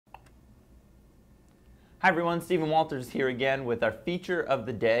Hi everyone, Stephen Walters here again with our feature of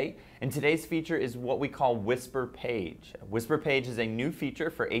the day, and today's feature is what we call Whisper Page. Whisper Page is a new feature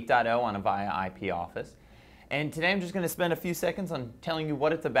for 8.0 on Avaya IP Office, and today I'm just going to spend a few seconds on telling you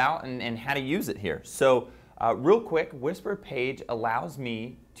what it's about and how to use it here. So real quick, Whisper Page allows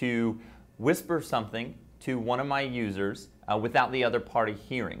me to whisper something to one of my users without the other party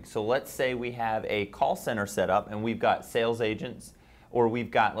hearing. So let's say we have a call center set up and we've got sales agents, or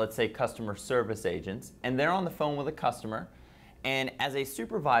we've got, let's say, customer service agents, and they're on the phone with a customer, and as a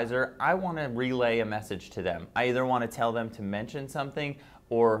supervisor, I want to relay a message to them. I either want to tell them to mention something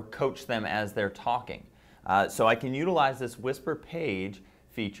or coach them as they're talking. So I can utilize this Whisper Page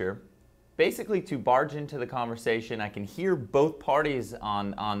feature basically to barge into the conversation. I can hear both parties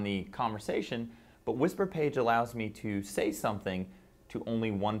on the conversation, but Whisper Page allows me to say something to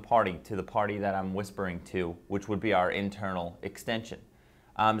only one party, to the party that I'm whispering to, which would be our internal extension.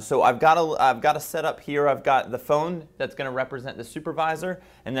 So I've got a setup here. I've got the phone that's going to represent the supervisor,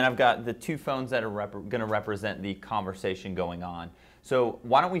 and then I've got the two phones that are going to represent the conversation going on. So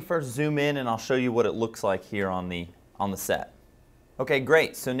why don't we first zoom in and I'll show you what it looks like here on the set. Okay,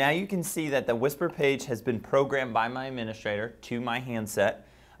 great. So now you can see that the Whisper Page has been programmed by my administrator to my handset.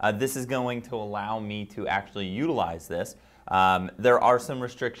 This is going to allow me to actually utilize this. There are some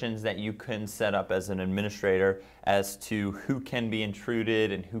restrictions that you can set up as an administrator as to who can be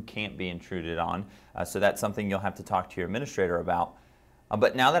intruded and who can't be intruded on. So that's something you'll have to talk to your administrator about.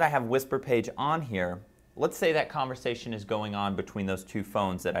 But now that I have Whisper Page on here, let's say that conversation is going on between those two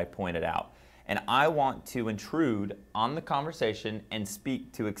phones that I pointed out. And I want to intrude on the conversation and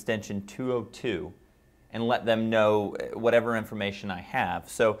speak to extension 202 and let them know whatever information I have.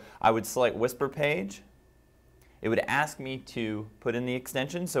 So I would select Whisper Page. It would ask me to put in the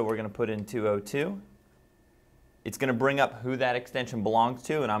extension, so we're going to put in 202. It's going to bring up who that extension belongs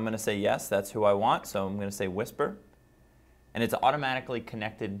to, and I'm going to say yes, that's who I want, so I'm going to say Whisper. And it's automatically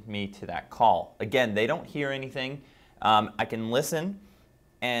connected me to that call. Again, they don't hear anything. I can listen,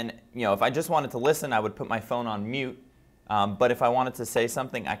 and if I just wanted to listen, I would put my phone on mute. But if I wanted to say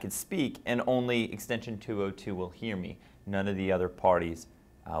something, I could speak, and only extension 202 will hear me. None of the other parties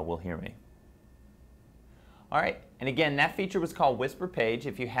will hear me. All right, and again, that feature was called Whisper Page.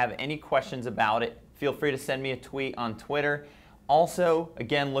 If you have any questions about it, feel free to send me a tweet on Twitter. Also,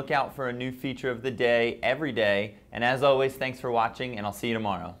 again, look out for a new feature of the day every day. And as always, thanks for watching, and I'll see you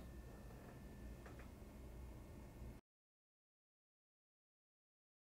tomorrow.